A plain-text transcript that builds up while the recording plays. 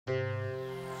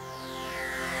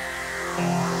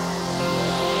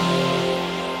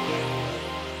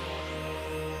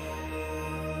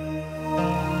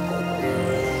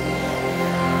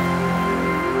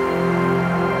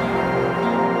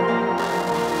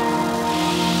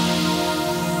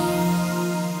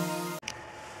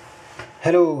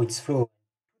Hello, it's Flo.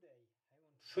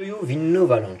 Show you the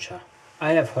Nova launcher.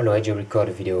 I have already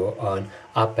recorded a video on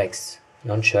Apex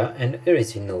launcher and here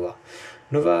is the Nova.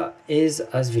 Nova is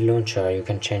as the launcher you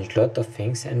can change a lot of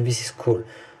things and this is cool.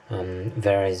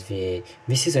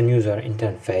 This is a user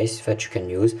interface that you can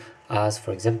use as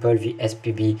for example the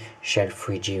SPB shell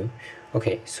 3G.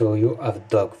 Okay, so you have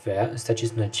dock there,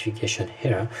 status notification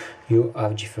here, you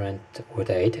have different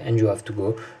rotate and you have to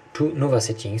go to Nova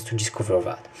settings to discover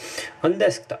that. On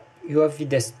desktop, you have the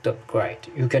desktop grid.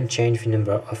 You can change the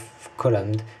number of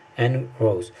columns and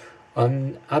rows.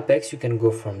 On Apex, you can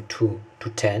go from 2 to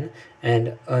 10,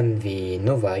 and on the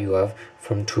Nova, you have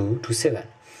from 2 to 7.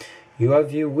 You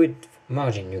have the width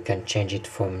margin. You can change it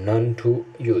from none to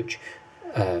huge.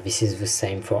 This is the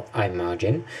same for high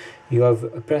margin. You have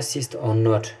a persist or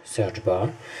not search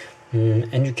bar,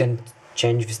 and you can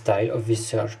change the style of this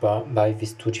search bar by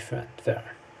these two different there.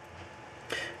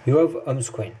 You have home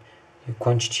screen,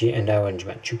 quantity and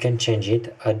arrangement. You can change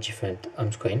it at different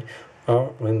home screen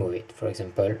or remove it. For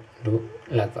example, do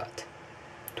like that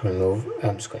to remove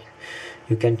home screen.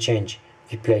 You can change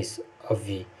the place of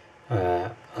the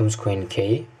home screen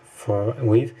key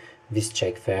with this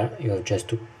check there. You have just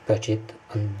to put it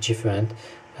on different,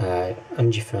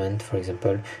 for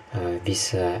example,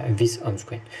 this home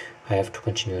screen. I have to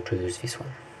continue to use this one.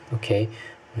 Okay,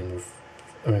 remove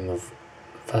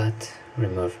that,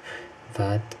 remove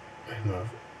that, remove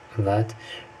that,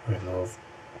 remove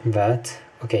that.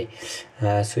 Okay,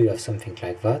 so you have something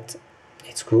like that.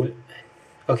 It's cool.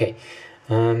 Okay,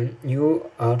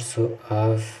 you also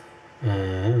have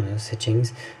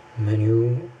settings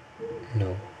menu.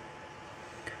 No,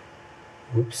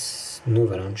 oops,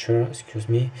 Nova launcher, excuse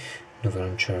me, Nova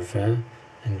launcher there,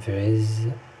 and there is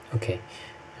okay.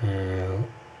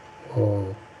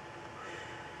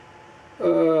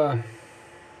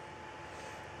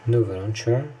 Nova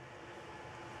launcher,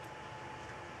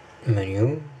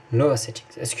 menu, Nova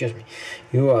settings, excuse me.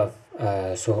 You have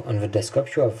so on the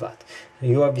desktop you have that.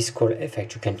 You have this scroll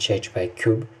effect. You can change by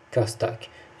cube, stack,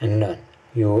 and none.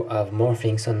 You have more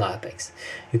things on Apex.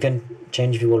 You can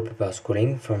change the wallpaper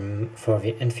scrolling for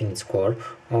the infinite scroll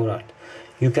or not.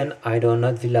 You can hide or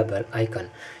not the label icon.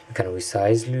 You can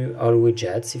resize all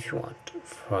widgets if you want.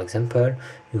 For example,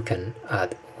 you can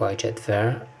add widget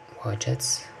there,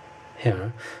 widgets.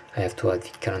 Here I have to add the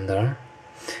calendar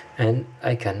and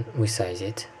I can resize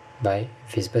it by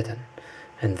this button,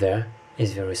 and there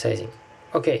is the resizing.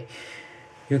 Okay,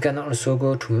 you can also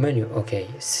go to menu. Okay,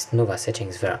 Nova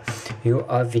settings there. You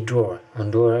have the drawer.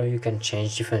 On drawer you can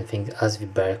change different things as the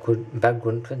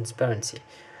background transparency.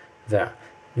 There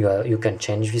you can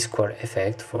change the scroll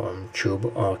effect from cube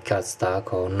or card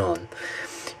stack or none.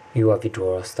 You have the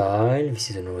drawer style.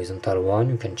 This is an horizontal one.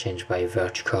 You can change by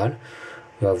vertical.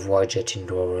 You have widget in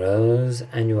drawers,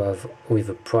 and you have with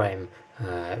a prime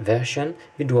version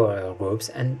the drawer groups,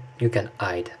 and you can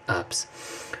hide apps.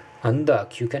 On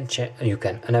dock you can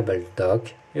enable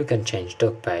dock. You can change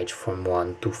dock page from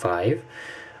 1 to 5.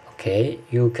 Okay,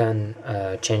 you can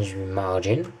change the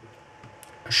margin,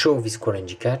 show the scroll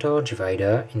indicator,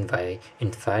 divider,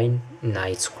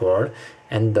 infinite scroll,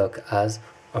 and dock as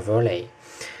overlay.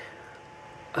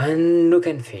 And look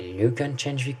and feel, you can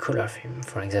change the color theme.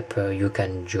 For example, you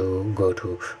can go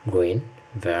to green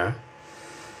there.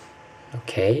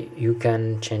 Okay, you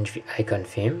can change the icon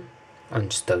theme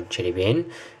on stock Jelly Bean,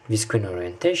 the screen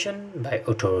orientation by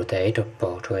auto rotate or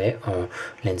portrait or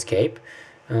landscape.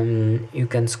 You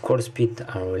can scroll speed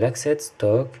and relaxed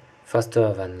stock,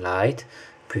 faster than light,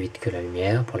 plus vite que la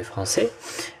lumière pour les français.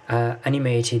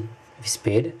 Animated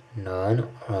speed, none,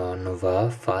 or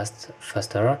Nova,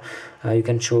 faster. You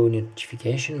can show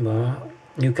notification bar.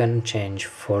 You can change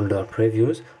folder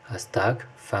previews as tag,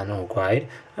 fan or guide.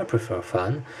 I prefer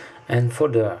fan. And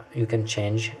folder you can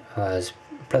change as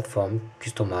platform,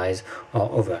 customize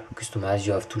or over. Customize,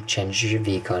 you have to change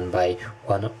the icon by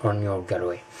one on your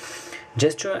gallery.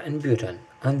 Gesture and button.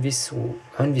 On this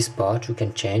part you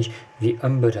can change the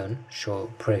home button,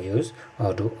 show previews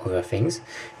or do other things.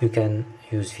 You can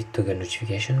use the toggle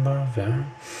notification bar there.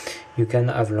 You can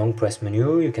have long press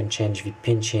menu. You can change the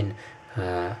pinch in,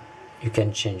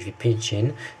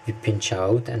 the pinch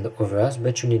out and others,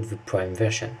 but you need the prime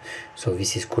version. So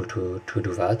this is cool to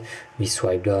do that. We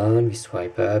swipe down, we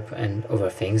swipe up, and other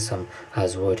things, some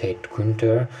as rotate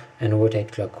counter and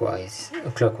rotate counterclockwise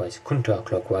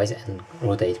and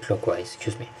rotate clockwise,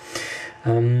 excuse me.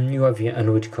 You have the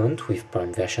unroot count with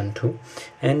prime version 2,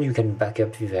 and you can back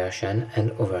up the version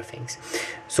and other things.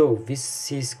 So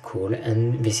this is cool,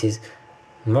 and this is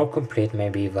more complete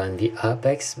maybe than the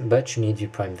Apex, but you need the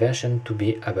prime version to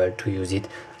be able to use it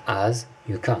as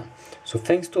you can. So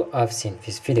thanks to have seen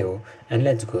this video, and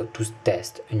let's go to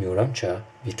test a new launcher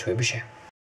with Trebuchet.